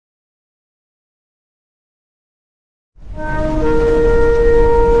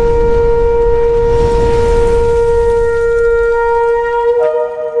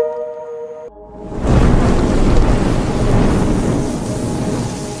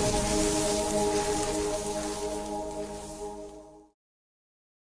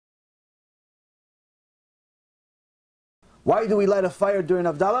Why do we light a fire during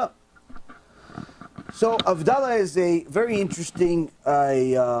Havdalah? So Havdalah is a very interesting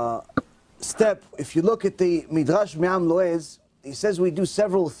step. If you look at the Midrash Me'am Loez, he says we do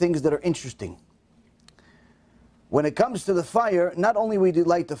several things that are interesting. When it comes to the fire, not only we do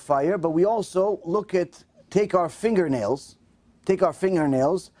light the fire, but we also take our fingernails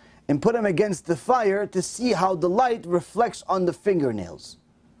and put them against the fire to see how the light reflects on the fingernails.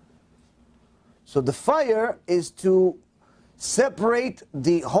 So the fire is to separate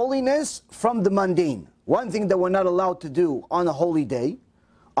the holiness from the mundane. One thing that we're not allowed to do on a holy day,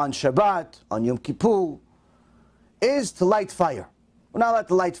 on Shabbat, on Yom Kippur, is to light fire. We're not allowed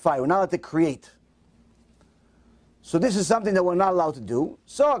to light fire, we're not allowed to create. So this is something that we're not allowed to do.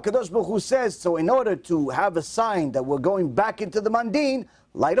 So HaKadosh Baruch Hu says, so in order to have a sign that we're going back into the mundane,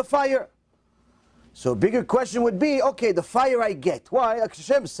 light a fire. So a bigger question would be, okay, the fire I get. Why?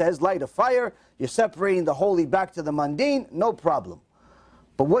 Hashem says, light a fire, you're separating the holy back to the mundane, no problem.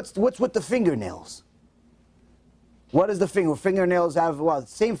 But what's with the fingernails? What is the fingernails have? Well,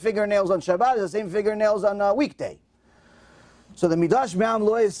 same fingernails on Shabbat as the same fingernails on a weekday. So the Midrash Me'am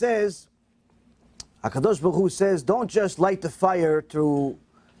Loez says, HaKadosh Baruch Hu says, don't just light the fire to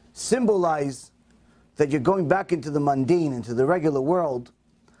symbolize that you're going back into the mundane, into the regular world,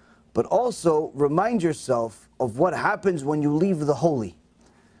 but also remind yourself of what happens when you leave the holy.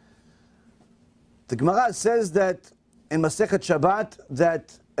 The Gemara says that in Masechet Shabbat,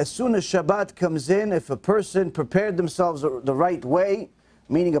 that as soon as Shabbat comes in, if a person prepared themselves the right way,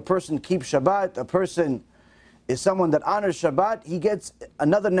 meaning a person keeps Shabbat, a person is someone that honors Shabbat, he gets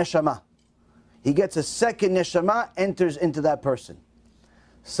another neshama. He gets a second neshama, enters into that person.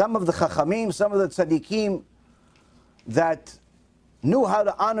 Some of the chachamim, some of the tzaddikim that knew how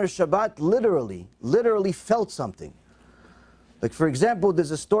to honor Shabbat literally felt something. Like for example,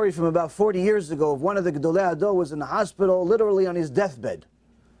 there's a story from about 40 years ago of one of the Gedolei Hador was in the hospital, literally on his deathbed.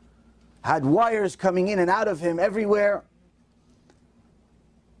 Had wires coming in and out of him everywhere.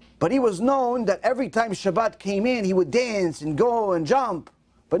 But he was known that every time Shabbat came in, he would dance and go and jump.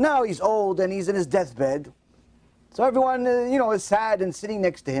 But now he's old and he's in his deathbed. So everyone, is sad and sitting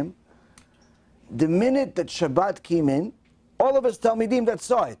next to him. The minute that Shabbat came in, all of us Talmidim that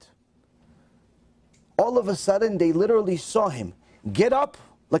saw it, all of a sudden they literally saw him get up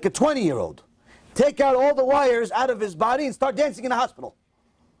like a 20-year-old, take out all the wires out of his body and start dancing in the hospital.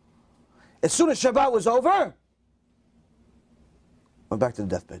 As soon as Shabbat was over, went back to the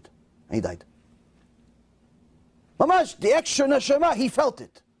deathbed and he died. Mamash, the extra neshama, he felt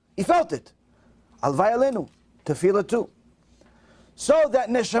it. He felt it. Alvay alenu, tefillah too. So that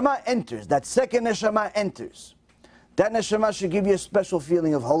neshama enters, that second neshama enters. That neshama should give you a special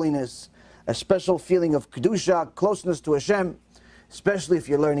feeling of holiness, a special feeling of kedusha, closeness to Hashem, especially if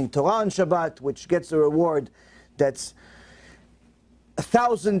you're learning Torah on Shabbat, which gets a reward that's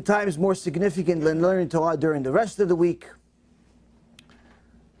 1,000 times more significant than learning Torah during the rest of the week.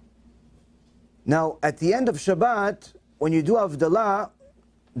 Now, at the end of Shabbat, when you do Havdalah,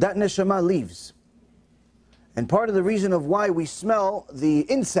 that neshama leaves. And part of the reason of why we smell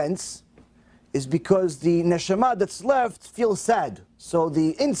the incense is because the neshama that's left feels sad. So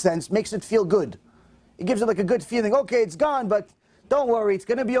the incense makes it feel good. It gives it like a good feeling. Okay, it's gone, but don't worry, it's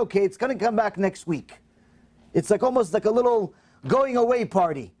going to be okay. It's going to come back next week. It's like almost like a little going away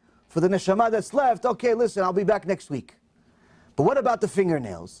party for the neshama that's left. Okay, listen, I'll be back next week. But what about the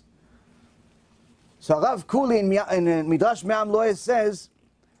fingernails? So Rav Kuli in Midrash Me'am Loez says,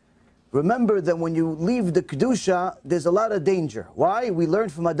 remember that when you leave the Kedusha, there's a lot of danger. Why? We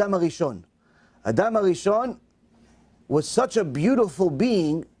learned from Adam HaRishon. Adam HaRishon was such a beautiful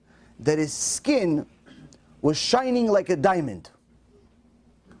being that his skin was shining like a diamond.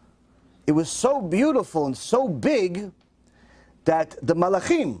 It was so beautiful and so big that the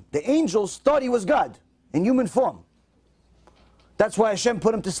malachim, the angels, thought he was God in human form. That's why Hashem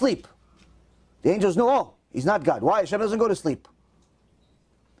put him to sleep. The angels knew, oh, he's not God. Why? Hashem doesn't go to sleep.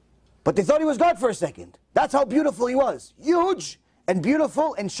 But they thought he was God for a second. That's how beautiful he was. Huge and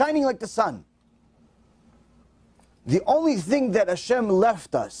beautiful and shining like the sun. The only thing that Hashem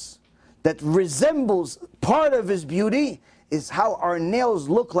left us that resembles part of his beauty is how our nails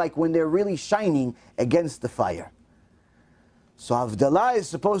look like when they're really shining against the fire. So Havdalah is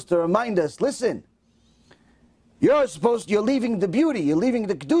supposed to remind us, listen, you're leaving the beauty, you're leaving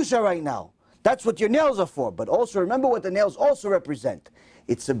the Kedusha right now. That's what your nails are for. But also remember what the nails also represent.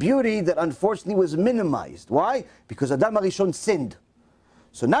 It's a beauty that unfortunately was minimized. Why? Because Adam HaRishon sinned.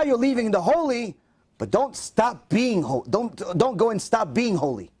 So now you're leaving the holy, but don't stop being holy. Don't go and stop being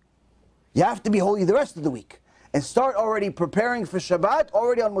holy. You have to be holy the rest of the week. And start already preparing for Shabbat,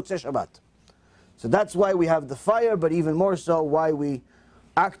 already on Motzei Shabbat. So that's why we have the fire, but even more so why we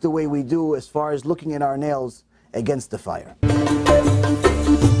act the way we do as far as looking at our nails against the fire.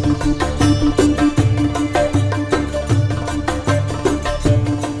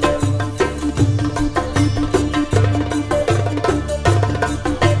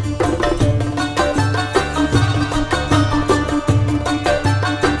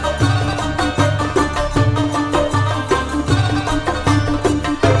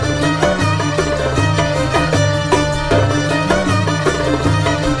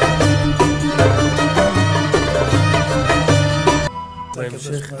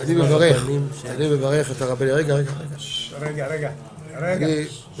 אני מברך את הרבנים,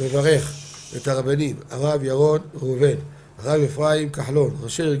 אני מברך את הרבנים, הרב ירון ראובן, הרב אפרים כחלון,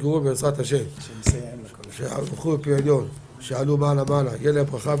 ראשי ארגון בעזרת השם, שהלכו בפי עליון, שעלו מעלה, יהיה להם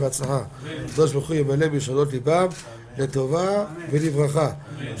ברכה והצלחה, הקדוש ברוך הוא ימלא בישועות ליבם לטובה ולברכה,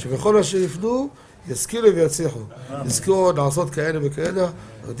 שבכל אשר יפנו ישכילו ויצליחו, יזכרו לעשות כאלה וכאלה,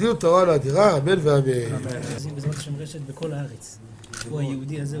 הודיעו תורה לאדירה, אמן ואמן. בעזרת השם רשת בכל הארץ. הוא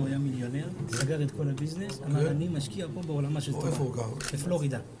היהודי הזה, הוא היה מיליונר, סגר את כל הביזנס, אמר אני משקיע פה בעולמה של תורה. איפה הוא גר?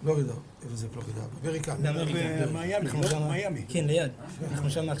 בפלורידה. פלורידה, איפה זה פלורידה? באמריקה. במיימי. כן, ליד. אנחנו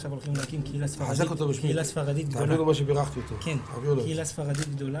שם עכשיו הולכים להקים קהילה ספרדית. חזק אותו בשמי. קהילה ספרדית גדולה. תעבירו מה שבירכתי אותו. כן, קהילה ספרדית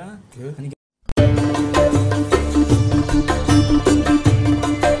גדולה.